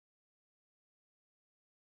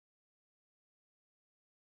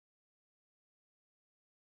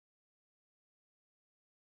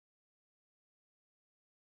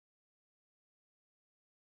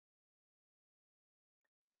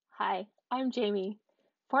Hi, I'm Jamie,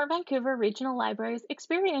 Fort Vancouver Regional Libraries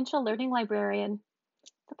Experiential Learning Librarian.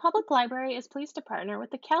 The public library is pleased to partner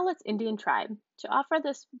with the Cowlitz Indian Tribe to offer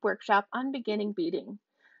this workshop on beginning beading,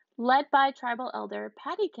 led by Tribal Elder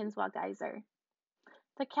Patty Kinswa-Gaiser.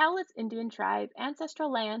 The Cowlitz Indian Tribe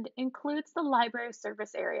ancestral land includes the library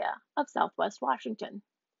service area of Southwest Washington.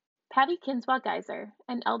 Patty Kinswa-Gaiser,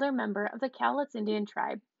 an elder member of the Cowlitz Indian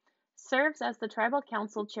Tribe, serves as the Tribal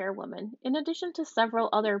Council chairwoman in addition to several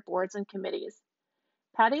other boards and committees.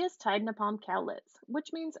 Patty is tied Napalm Cowlitz,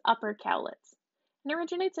 which means Upper Cowlitz, and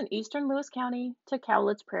originates in eastern Lewis County to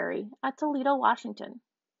Cowlitz Prairie at Toledo, Washington.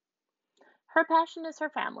 Her passion is her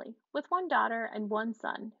family, with one daughter and one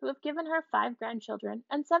son, who have given her 5 grandchildren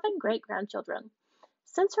and 7 great-grandchildren.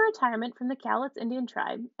 Since her retirement from the Cowlitz Indian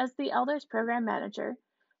Tribe as the Elders Program Manager,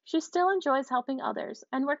 she still enjoys helping others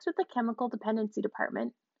and works with the Chemical Dependency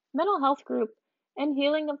Department, Mental Health Group, and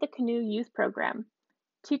Healing of the Canoe Youth Program,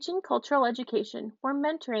 teaching cultural education, where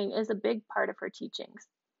mentoring is a big part of her teachings.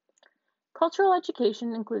 Cultural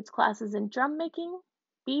education includes classes in drum making,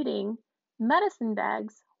 beading, medicine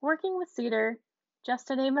bags, working with cedar, just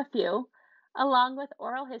to name a few, along with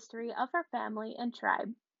oral history of her family and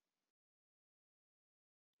tribe.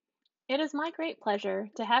 It is my great pleasure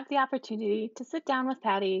to have the opportunity to sit down with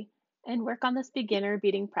Patty and work on this beginner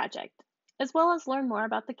beading project, as well as learn more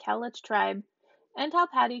about the Cowlitz tribe and how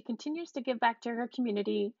Patty continues to give back to her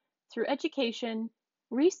community through education,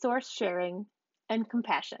 resource sharing, and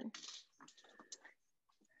compassion.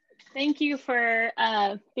 Thank you for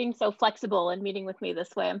being so flexible and meeting with me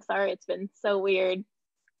this way. I'm sorry it's been so weird.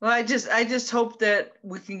 Well, I just hope that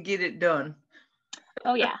we can get it done.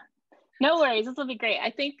 Oh yeah, no worries. This will be great. I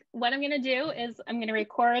think what I'm going to do is I'm going to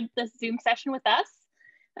record this Zoom session with us.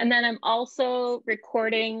 And then I'm also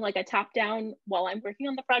recording like a top down while I'm working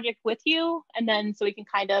on the project with you. And then so we can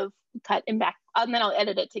kind of cut and back, and then I'll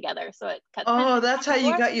edit it together. So it cuts. Oh, that's how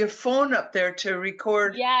you got your phone up there to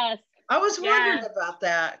record. Yes. I was wondering about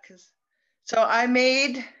that. So I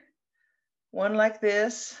made one like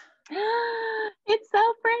this. It's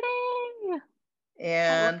so pretty.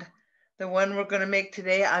 And the one we're going to make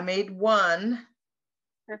today, I made one.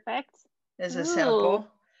 Perfect. As a sample.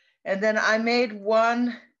 And then I made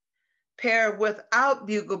one pair without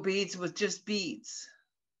bugle beads with just beads.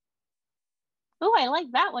 Oh, I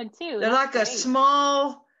like that one too. They're like a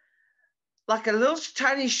small, like a little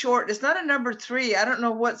tiny short. It's not a number 3. I don't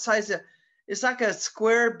know what size. It's like a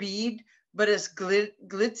square bead, but it's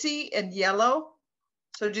glitzy and yellow.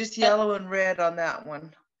 So just yellow and red on that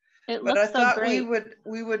one. But I thought we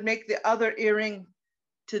would make the other earring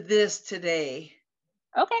to this today.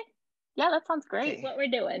 Okay. Yeah, that sounds great. Okay. What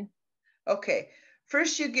we're doing. Okay.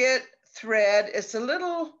 First you get thread. It's a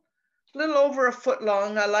little over a foot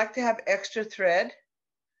long. I like to have extra thread.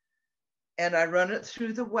 And I run it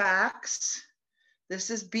through the wax. This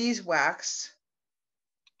is beeswax.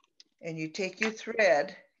 And you take your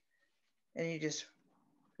thread and you just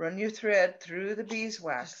run your thread through the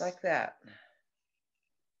beeswax like that.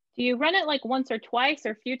 Do you run it like once or twice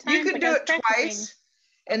or a few times? You can do it twice.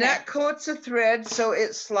 And that coats the thread so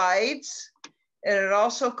it slides. And it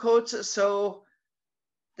also coats it so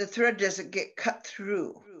the thread doesn't get cut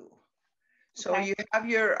through. So you have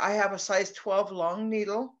I have a size 12 long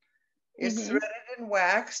needle. It's threaded and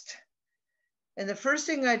waxed. And the first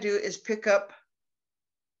thing I do is pick up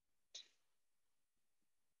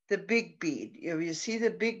the big bead. You see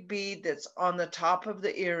the big bead that's on the top of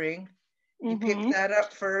the earring. You pick that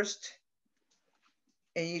up first.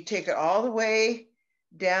 And you take it all the way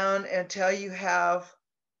down until you have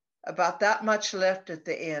about that much left at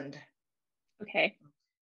the end. Okay.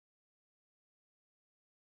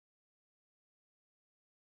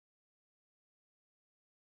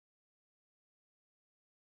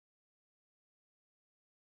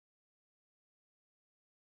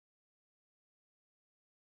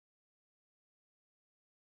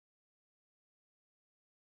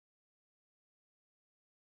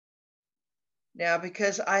 Now,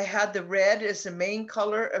 because I had the red as the main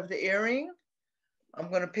color of the earring, I'm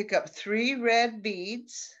going to pick up 3 red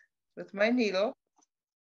beads with my needle.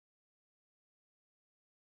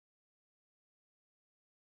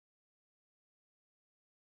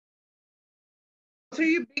 Through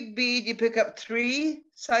your big bead, you pick up 3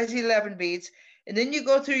 size 11 beads, and then you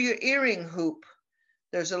go through your earring hoop.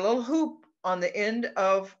 There's a little hoop on the end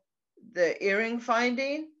of the earring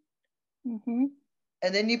finding.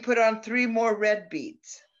 And then you put on 3 more red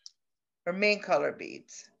beads or main color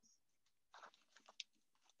beads.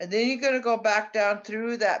 And then you're going to go back down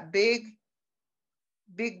through that big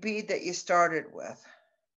bead that you started with.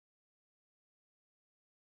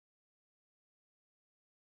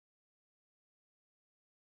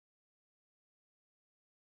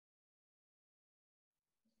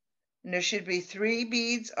 And there should be 3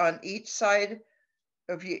 beads on each side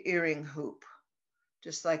of your earring hoop,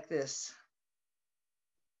 just like this.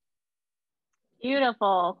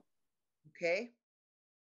 Beautiful. Okay.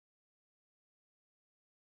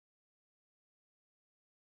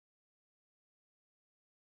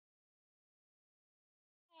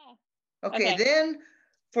 Okay, Okay. then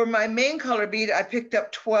for my main color bead, I picked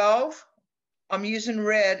up 12. I'm using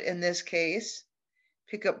red in this case.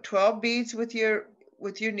 Pick up 12 beads with your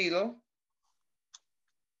needle.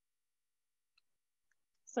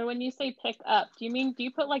 So when you say pick up, do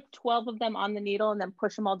you put like 12 of them on the needle and then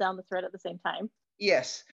push them all down the thread at the same time?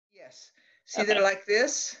 Yes, yes. See, they're Okay. like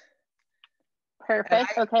this.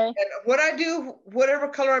 Perfect. Okay. And what I do, whatever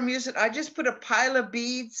color I'm using, I just put a pile of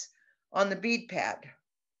beads on the bead pad.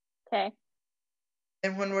 Okay.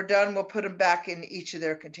 And when we're done, we'll put them back in each of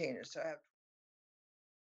their containers. So I have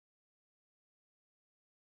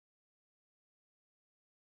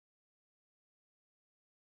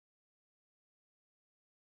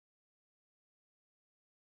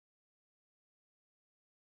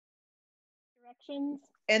Directions.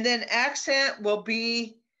 and then accent will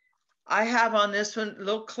be, I have on this one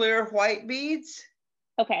little clear white beads.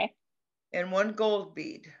 Okay. And 1 gold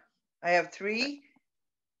bead. I have 3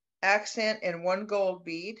 accent and 1 gold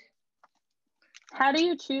bead. How do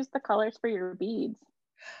you choose the colors for your beads?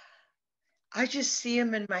 I just see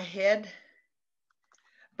them in my head.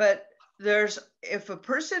 But if a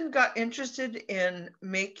person got interested in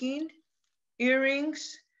making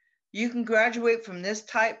earrings, you can graduate from this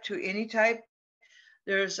type to any type.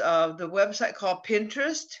 There's the website called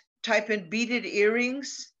Pinterest. Type in beaded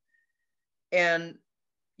earrings and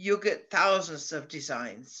you'll get thousands of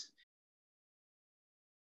designs.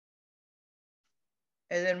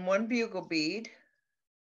 And then 1 bugle bead.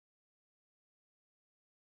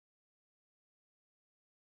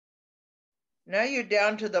 Now you're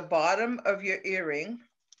down to the bottom of your earring.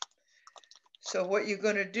 So what you're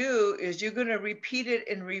going to do is you're going to repeat it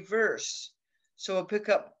in reverse. So we'll pick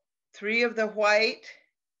up 3 of the white,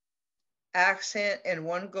 accent, and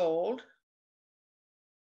 1 gold.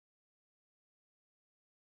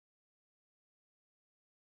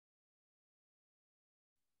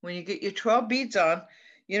 When you get your 12 beads on,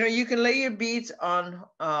 you can lay your beads on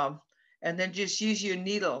and then just use your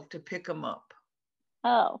needle to pick them up.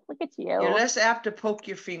 Oh, look at you. You're less apt to poke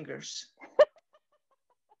your fingers.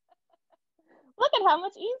 Look at how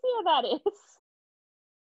much easier that is.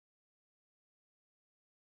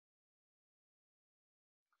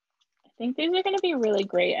 I think these are going to be really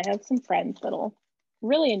great. I have some friends that'll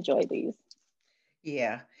really enjoy these.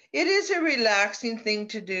 Yeah, it is a relaxing thing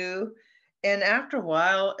to do. And after a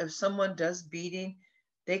while, if someone does beading,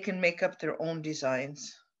 they can make up their own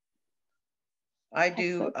designs. I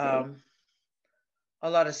do So a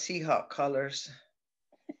lot of Seahawk colors.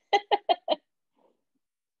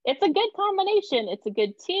 it's a good combination. It's a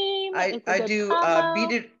good team. It's a I good do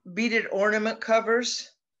combo. beaded ornament covers.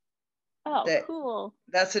 Oh, cool.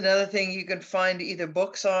 That's another thing you can find either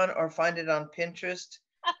books on or find it on Pinterest.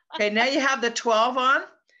 Okay, now you have the 12 on.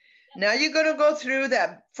 Now you're going to go through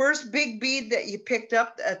that first big bead that you picked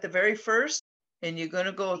up at the very first, and you're going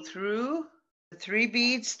to go through the 3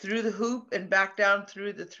 beads, through the hoop, and back down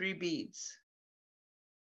through the 3 beads.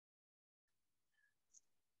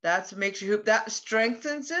 That makes your hoop, that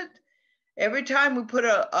strengthens it. Every time we put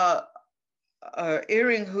a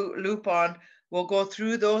earring hoop loop on, we'll go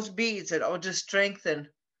through those beads and it'll just strengthen,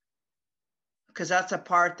 because that's a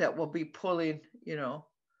part that will be pulling,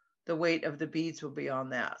 the weight of the beads will be on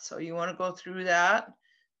that. So you want to go through that,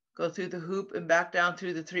 go through the hoop and back down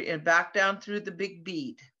through the 3 and back down through the big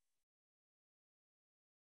bead.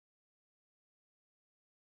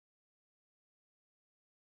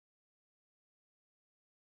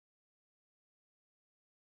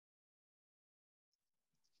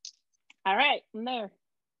 All right, I'm there.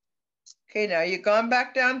 Okay, now you've gone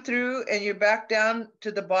back down through and you're back down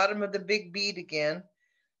to the bottom of the big bead again.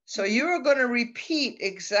 So you are going to repeat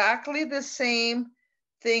exactly the same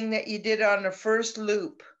thing that you did on the first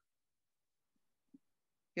loop.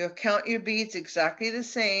 You'll count your beads exactly the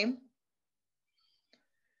same.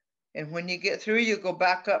 And when you get through, you go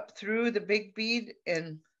back up through the big bead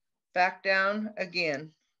and back down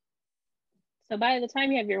again. So by the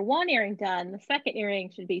time you have your 1 earring done, the second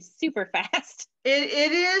earring should be super fast.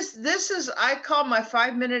 It is, I call my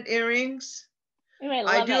 5-minute earrings. Ooh,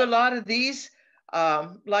 I do it. a lot of these,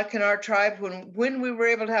 like in our tribe, when we were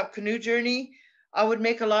able to have canoe journey, I would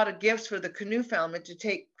make a lot of gifts for the canoe family to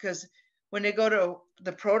take, because when they go to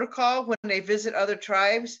the protocol, when they visit other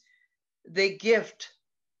tribes, they gift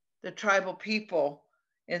the tribal people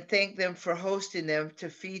and thank them for hosting them, to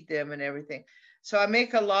feed them and everything. So I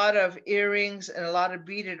make a lot of earrings and a lot of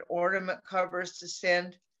beaded ornament covers to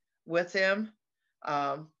send with them,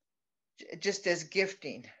 um, just as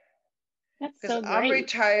gifting. That's Because so I'm great.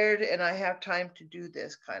 retired and I have time to do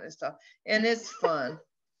this kind of stuff. And it's fun.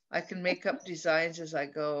 I can make up designs as I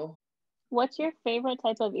go. What's your favorite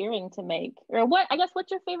type of earring to make? Or what, I guess, what's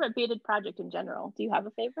your favorite beaded project in general? Do you have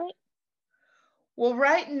a favorite? Well,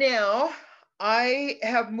 right now, I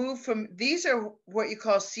have moved from, these are what you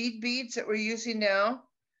call seed beads that we're using now.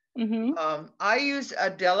 Mm-hmm. I use a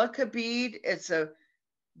delica bead. It's a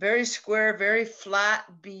very square, very flat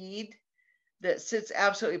bead that sits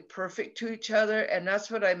absolutely perfect to each other. And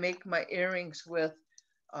that's what I make my earrings with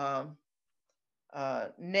um,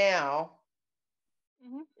 now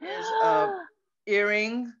is a Mm-hmm.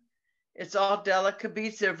 earring. It's all delica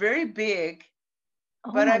beads. They're very big,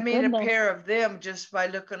 Oh but I my made a goodness. pair of them just by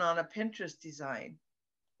looking on a Pinterest design.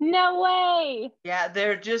 No way. Yeah,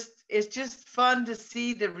 it's just fun to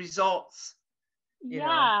see the results, you know.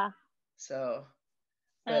 Yeah. So,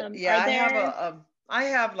 but yeah, Are there, I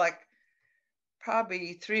have like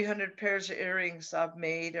probably 300 pairs of earrings I've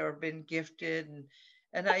made or been gifted,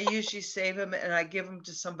 and I usually save them and I give them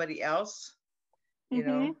to somebody else. You mm-hmm.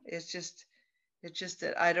 know, it's just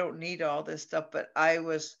that I don't need all this stuff, but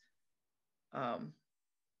um,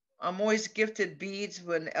 I'm always gifted beads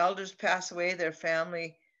when elders pass away, their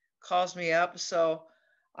family calls me up. So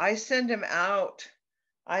I send them out.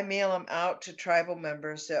 I mail them out to tribal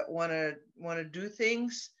members that want to do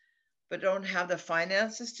things but don't have the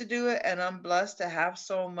finances to do it. And I'm blessed to have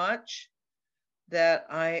so much that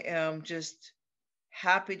I am just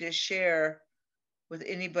happy to share with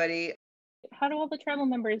anybody. How do all the tribal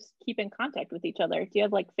members keep in contact with each other? Do you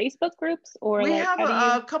have like Facebook groups or We like have how do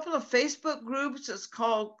you? a couple of Facebook groups. It's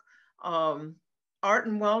called um, Art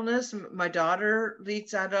and Wellness. My daughter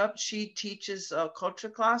leads that up. She teaches culture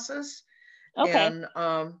classes. Okay.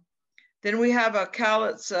 And then we have a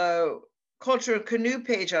Cowlitz Culture and Canoe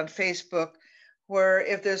page on Facebook where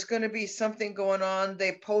if there's going to be something going on,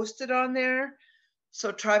 they post it on there.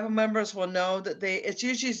 So tribal members will know that it's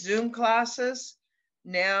usually Zoom classes.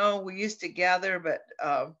 Now we used to gather, but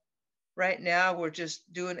right now we're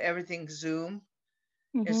just doing everything Zoom.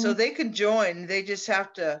 And Mm-hmm. so they can join. They just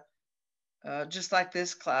have to, just like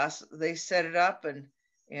this class, they set it up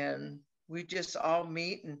and we just all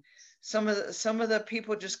meet. And some of the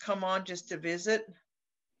people just come on just to visit,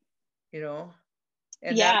 you know,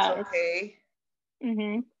 and that's Yeah, it's okay.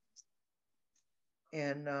 mm-hmm.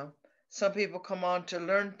 And some people come on to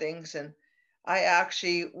learn things. And I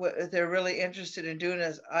actually, what they're really interested in doing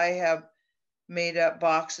is I have made up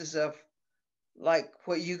boxes of like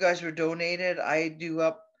what you guys were donated. I do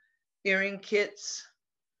up earring kits,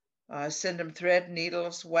 send them thread,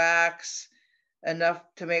 needles, wax, enough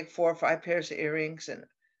to make 4 or 5 pairs of earrings. And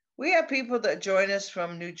we have people that join us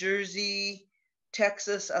from New Jersey,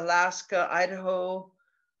 Texas, Alaska, Idaho,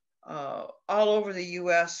 all over the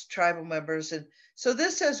US, tribal members. And so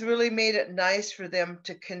this has really made it nice for them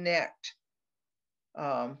to connect,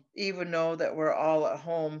 even though that we're all at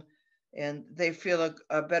home, and they feel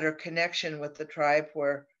a better connection with the tribe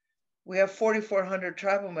where we have 4,400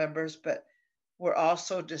 tribal members, but we're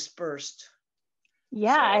also dispersed.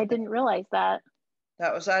 Yeah, I So didn't realize that.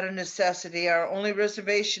 that was out of necessity. Our only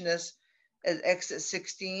reservation is at exit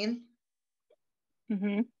 16,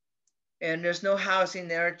 Mm-hmm. and there's no housing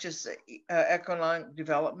there, it's just economic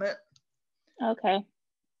development. Okay.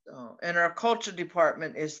 So, and our culture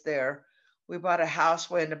department is there. We bought a house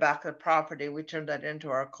way in the back of the property. We turned that into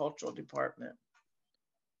our cultural department.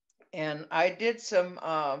 And I did some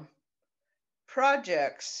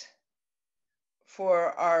projects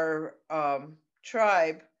for our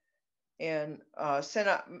tribe and sent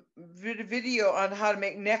out video on how to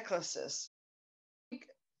make necklaces.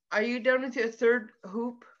 Are you done with your third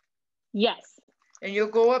hoop? Yes. And you'll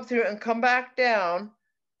go up through and come back down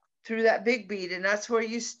through that big bead, and that's where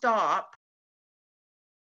you stop.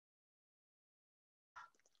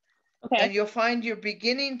 Okay. And you'll find your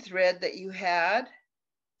beginning thread that you had,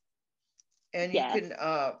 and you Yes.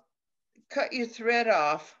 can cut your thread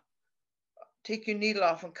off, take your needle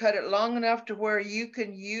off and cut it long enough to where you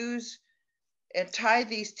can use and tie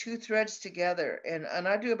these 2 threads together. And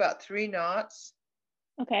I do about 3 knots.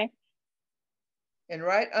 Okay. And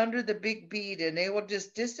right under the big bead, and they will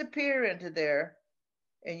just disappear into there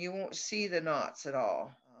and you won't see the knots at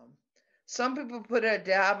all. Some people put a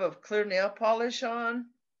dab of clear nail polish on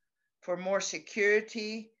for more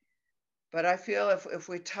security, but I feel if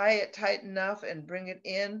we tie it tight enough and bring it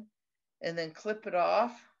in and then clip it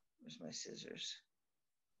off, where's my scissors?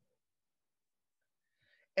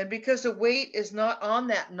 And because the weight is not on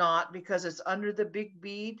that knot because it's under the big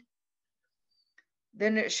bead,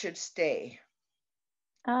 then it should stay.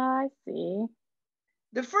 I see.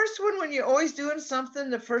 The first one, when you're always doing something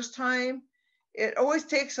the first time, it always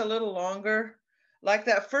takes a little longer. Like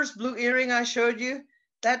that first blue earring I showed you,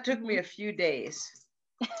 that took me a few days.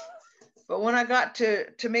 But when I got to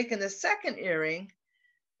making the second earring,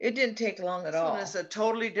 it didn't take long at all. It's a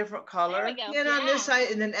totally different color. There we go. 10 on this side,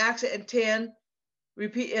 and then accent, and 10,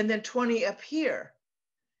 repeat, and then 20 up here.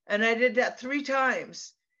 And I did that 3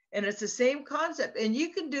 times. And it's the same concept. And you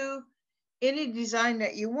can do any design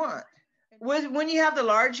that you want. When you have the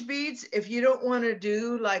large beads, if you don't want to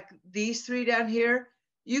do like these 3 down here,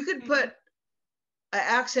 you could put an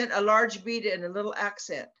accent, a large bead, and a little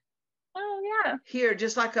accent. Oh, yeah. Here,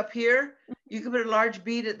 just like up here, you can put a large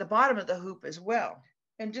bead at the bottom of the hoop as well.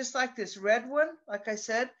 And just like this red one, like I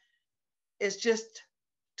said, is just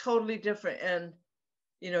totally different. And,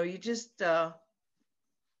 you just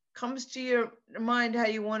comes to your mind how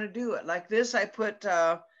you want to do it. Like this, I put,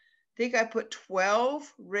 I think I put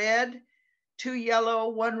 12 red, 2 yellow,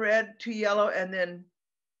 1 red, 2 yellow, and then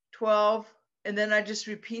 12. And then I just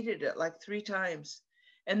repeated it like 3 times.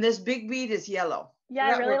 And this big bead is yellow. Yeah,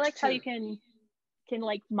 I really like how you can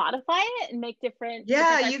like modify it and make different you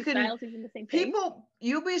can styles using the same thing.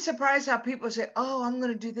 You'll be surprised how people say, oh, I'm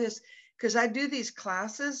going to do this, because I do these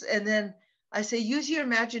classes and then I say use your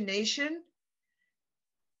imagination,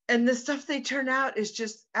 and the stuff they turn out is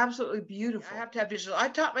just absolutely beautiful. I have to have visual. I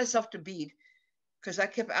taught myself to bead because I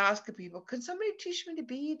kept asking people, can somebody teach me to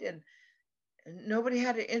bead? And nobody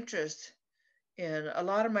had an interest, and a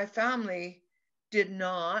lot of my family did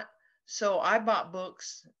not. So I bought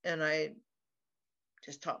books and I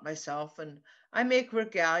just taught myself, and I make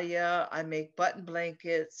regalia, I make button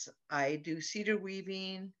blankets, I do cedar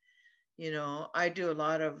weaving, I do a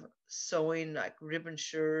lot of sewing, like ribbon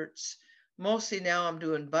shirts. Mostly now I'm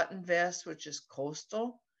doing button vests, which is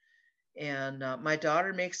coastal, and my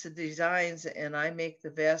daughter makes the designs and I make the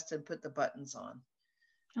vest and put the buttons on.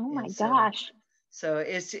 Oh my gosh. So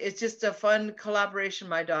it's just a fun collaboration.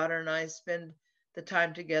 My daughter and I spend the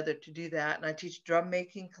time together to do that, and I teach drum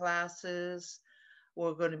making classes.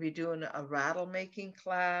 We're going to be doing a rattle making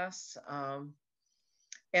class.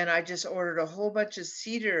 And I just ordered a whole bunch of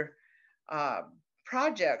cedar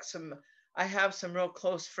projects. I have some real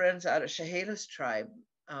close friends out of Cowlitz Tribe,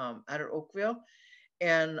 out of Oakville.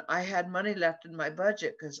 And I had money left in my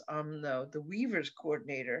budget because I'm the weavers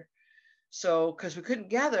coordinator. So, because we couldn't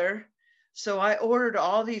gather. So I ordered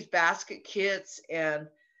all these basket kits, and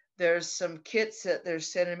there's some kits that they're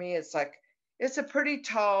sending me. It's a pretty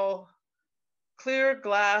tall, clear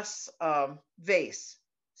glass vase,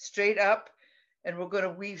 straight up, and we're going to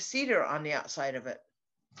weave cedar on the outside of it.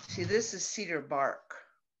 See, this is cedar bark.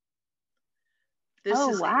 This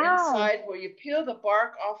is the inside where you peel the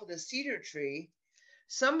bark off of the cedar tree.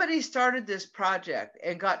 Somebody started this project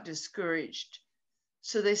and got discouraged,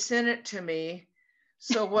 so they sent it to me.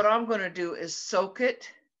 So what I'm going to do is soak it,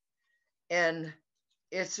 and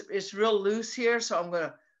it's real loose here, so I'm going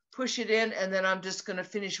to push it in, and then I'm just going to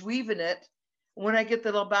finish weaving it. When I get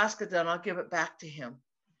the little basket done, I'll give it back to him.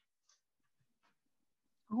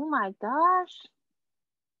 Oh my gosh.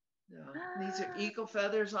 These are eagle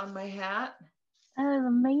feathers on my hat. That is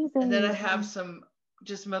amazing. And then I have some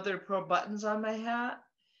just mother of pearl buttons on my hat.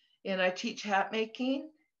 And I teach hat making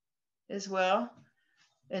as well.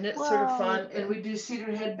 And it's sort of fun. And we do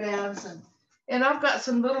cedar headbands. And I've got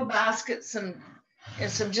some little baskets and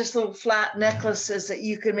some just little flat necklaces that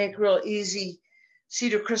you can make real easy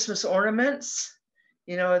cedar Christmas ornaments.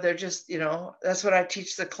 They're just, that's what I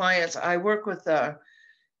teach the clients. I work with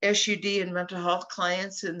SUD and mental health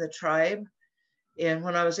clients in the tribe. And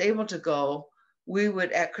when I was able to go, we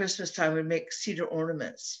would, at Christmas time, we'd make cedar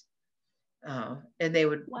ornaments. And they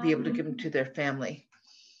would be able to give them to their family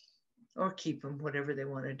or keep them, whatever they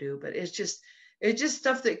want to do. But it's just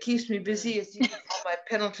stuff that keeps me busy. It's all my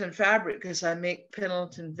Pendleton fabric, because I make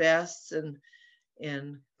Pendleton vests and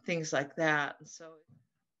things like that. And so,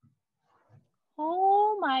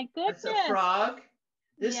 oh my goodness. It's a frog.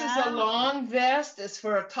 This is a long vest. It's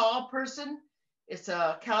for a tall person. It's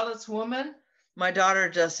a Cowlitz woman. My daughter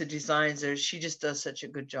does the designs there. She just does such a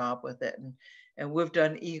good job with it. And we've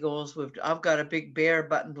done eagles. I've got a big bear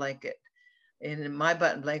button blanket. And my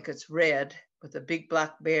button blanket's red with a big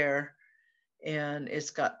black bear. And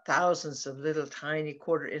it's got thousands of little tiny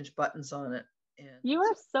 1/4-inch buttons on it. And you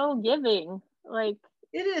are so giving. Like,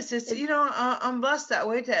 it is. It's I'm blessed that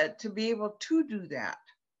way to be able to do that.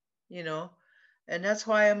 And that's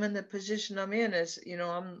why I'm in the position I'm in. Is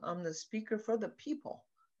I'm the speaker for the people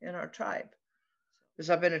in our tribe. Because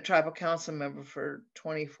I've been a tribal council member for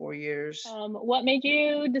 24 years. What made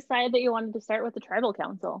you decide that you wanted to start with the tribal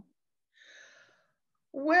council?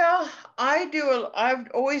 Well, I've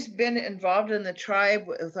always been involved in the tribe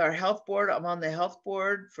with our health board. I'm on the health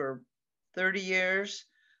board for 30 years.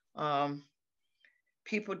 Um,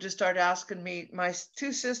 People just start asking me. My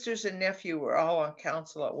two sisters and nephew were all on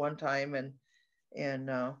council at one time, and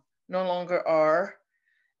no longer are.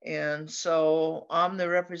 And so I'm the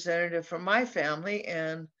representative for my family,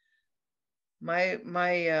 and my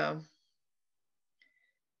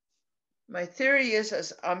my theory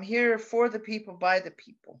is I'm here for the people by the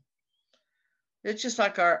people. It's just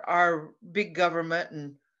like our big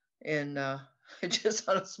government and just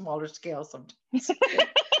on a smaller scale sometimes.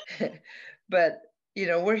 But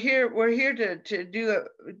we're here to do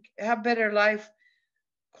have better life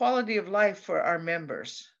quality of life for our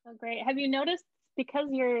members. Oh, great. Have you noticed, because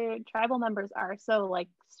your tribal members are so like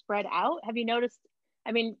spread out, have you noticed,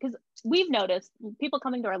 I mean, because we've noticed people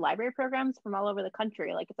coming to our library programs from all over the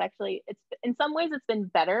country, like it's in some ways it's been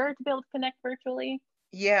better to be able to connect virtually.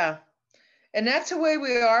 Yeah, and that's the way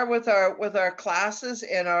we are with our classes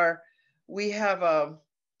and our we have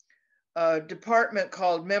a department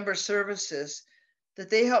called member services that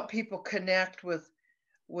they help people connect with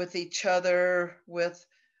each other with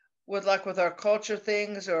our culture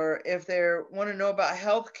things, or if they want to know about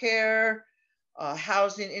healthcare,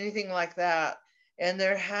 housing, anything like that. And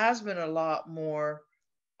there has been a lot more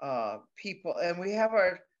people, and we have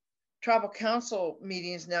our tribal council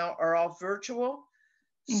meetings now are all virtual.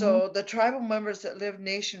 Mm-hmm. So the tribal members that live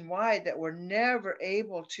nationwide that were never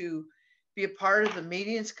able to be a part of the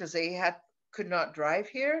meetings because they could not drive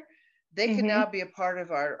here, they can Mm-hmm. now be a part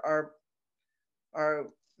of our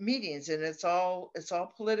meetings, and it's all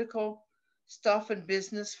political stuff and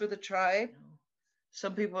business for the tribe.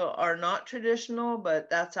 Some people are not traditional, but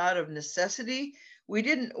that's out of necessity.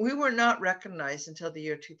 We were not recognized until the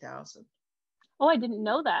year 2000, Oh, I didn't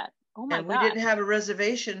know that. Oh my and we gosh. didn't have a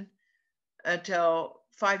reservation until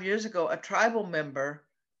 5 years ago. A tribal member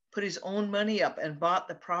put his own money up and bought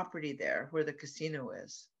the property there where the casino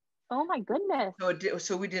is. Oh my goodness.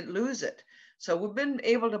 So we didn't lose it. So we've been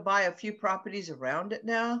able to buy a few properties around it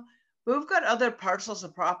now. But we've got other parcels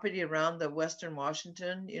of property around the Western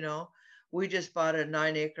Washington. We just bought a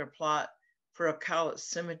 9-acre plot for a Cowlitz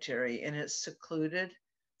cemetery, and it's secluded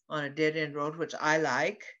on a dead end road, which I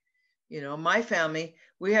like. My family,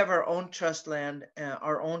 we have our own trust land,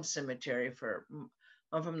 our own cemetery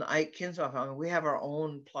I'm from the Kinswa family. We have our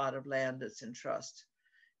own plot of land that's in trust,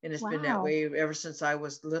 and it's been that Wow. way ever since I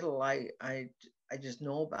was little. I just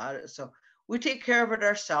know about it, so we take care of it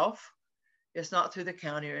ourselves. It's not through the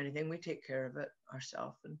county or anything. We take care of it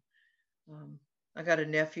ourselves, and um, I got a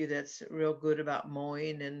nephew that's real good about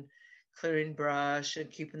mowing and clearing brush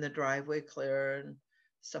and keeping the driveway clear and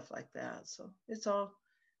stuff like that. So it's all,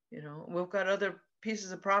 we've got other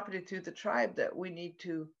pieces of property through the tribe that we need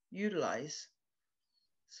to utilize.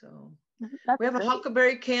 So That's we have a great.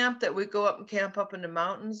 huckleberry camp that we go up and camp up in the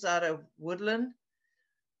mountains out of Woodland,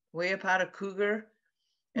 way up out of Cougar.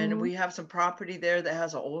 And Mm-hmm. we have some property there that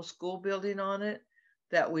has an old school building on it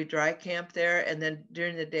that we dry camp there. And then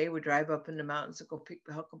during the day, we drive up in the mountains to go pick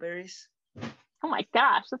the huckleberries. Oh my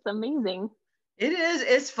gosh, that's amazing. It is,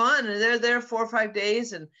 it's fun. And they're there 4 or 5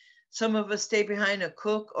 days. And some of us stay behind and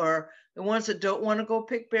cook, or the ones that don't want to go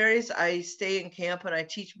pick berries, I stay in camp and I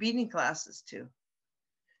teach beading classes too.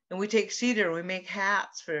 And we take cedar and we make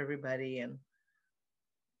hats for everybody, and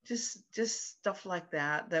just stuff like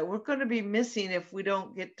that we're going to be missing if we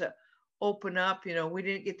don't get to open up. We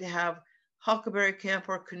didn't get to have huckleberry camp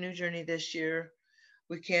or canoe journey this year.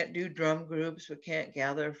 We can't do drum groups, we can't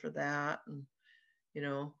gather for that. And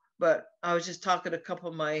but I was just talking to a couple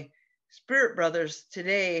of my spirit brothers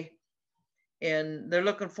today, and they're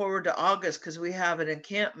looking forward to August because we have an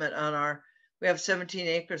encampment we have 17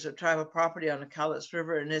 acres of tribal property on the Cowlitz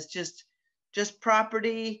River, and it's just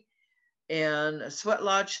property and a sweat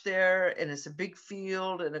lodge there, and it's a big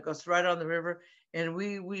field, and it goes right on the river. And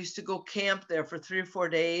we used to go camp there for 3 or 4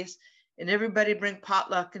 days, and everybody bring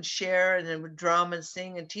potluck and share, and then would drum and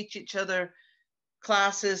sing and teach each other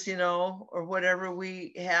classes, or whatever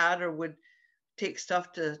we had, or would take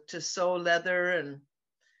stuff to sew leather,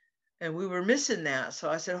 and we were missing that.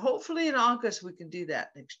 So I said, hopefully in August we can do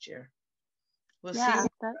that next year. We'll see where Yeah,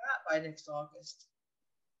 we're at by next August,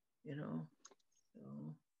 So.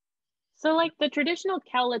 so like the traditional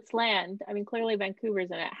Cowlitz land, I mean clearly Vancouver's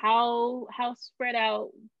in it. How spread out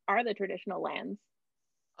are the traditional lands?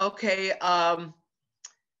 Okay.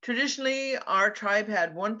 Traditionally, our tribe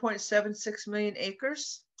had 1.76 million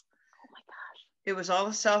acres. Oh my gosh. It was all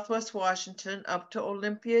of Southwest Washington up to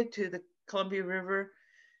Olympia, to the Columbia River,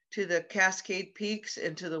 to the Cascade Peaks,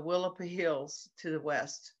 and to the Willapa Hills to the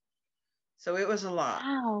west. So it was a lot.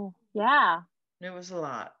 Wow. Yeah. It was a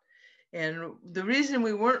lot. And the reason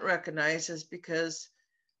we weren't recognized is because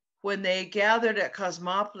when they gathered at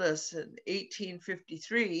Cosmopolis in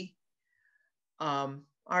 1853,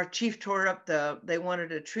 our chief tore up they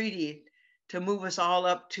wanted a treaty to move us all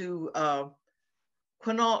up to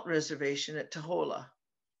Quinault Reservation at Tahola.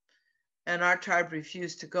 And our tribe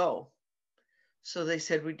refused to go. So they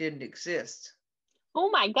said we didn't exist. Oh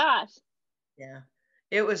my gosh. Yeah.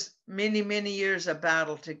 It was many, many years of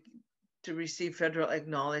battle to receive federal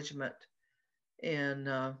acknowledgement. And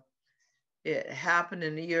it happened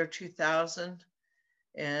in the year 2000.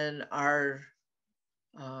 And our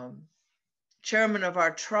chairman of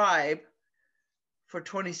our tribe for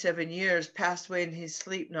 27 years passed away in his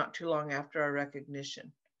sleep not too long after our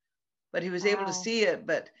recognition. But he was able to Wow. see it.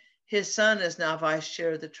 But his son is now vice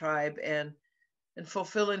chair of the tribe and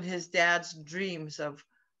fulfilling his dad's dreams of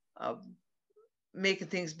making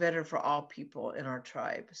things better for all people in our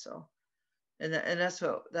tribe. So, and that's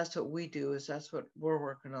what we do, is that's what we're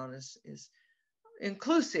working on, is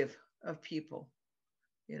inclusive of people.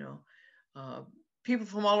 You know, people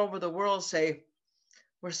from all over the world say,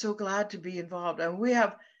 we're so glad to be involved. And we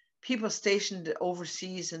have people stationed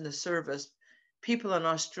overseas in the service, people in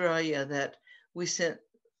Australia that we sent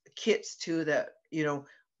kits to, that, you know,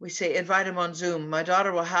 we say, invite them on Zoom. My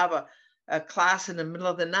daughter will have a class in the middle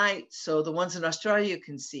of the night so the ones in Australia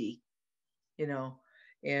can see, you know,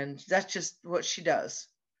 and that's just what she does.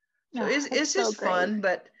 So Oh, it's that's so just great. fun,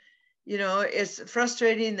 but, you know, it's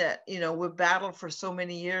frustrating that, you know, we've battled for so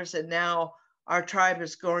many years and now our tribe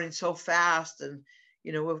is growing so fast. And,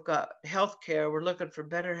 you know, we've got healthcare. We're looking for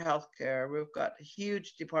better healthcare. We've got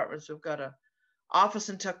huge departments. We've got a office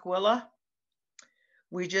in Tukwila.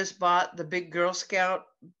 We just bought the big Girl Scout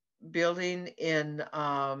building in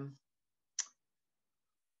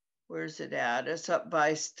where's it at? It's up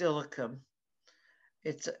by Stillicum.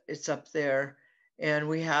 It's up there, and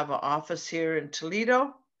we have an office here in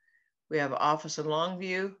Toledo. We have an office in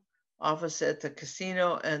Longview, office at the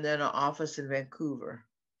casino, and then an office in Vancouver.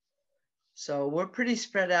 So we're pretty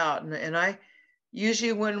spread out, and I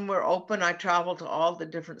usually, when we're open, I travel to all the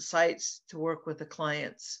different sites to work with the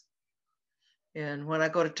clients. And when I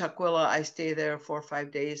go to Tukwila, I stay there 4 or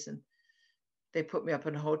 5 days, and they put me up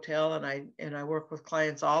in a hotel, and I work with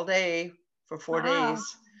clients all day for 4 Wow.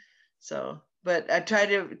 days. So, but I try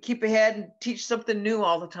to keep ahead and teach something new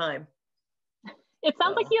all the time. It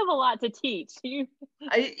sounds like So, you have a lot to teach. and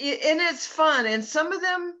it's fun. And some of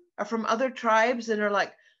them are from other tribes and are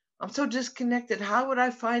like, I'm so disconnected. How would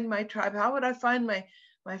I find my tribe? How would I find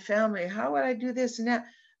my family? How would I do this and that?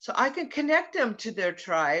 So I can connect them to their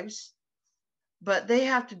tribes, but they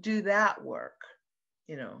have to do that work,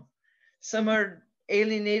 you know. Some are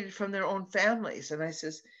alienated from their own families. And I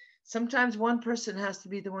says, sometimes one person has to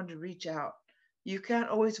be the one to reach out. You can't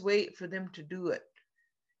always wait for them to do it.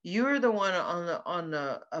 You're the one on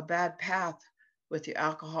a bad path with your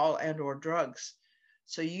alcohol and or drugs.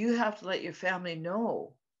 So you have to let your family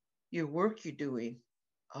know your work you're doing.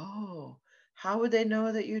 Oh, how would they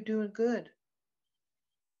know that you're doing good?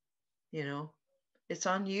 You know, it's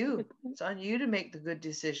on you. It's on you to make the good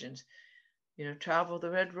decisions. You know, travel the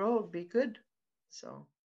red road, be good. So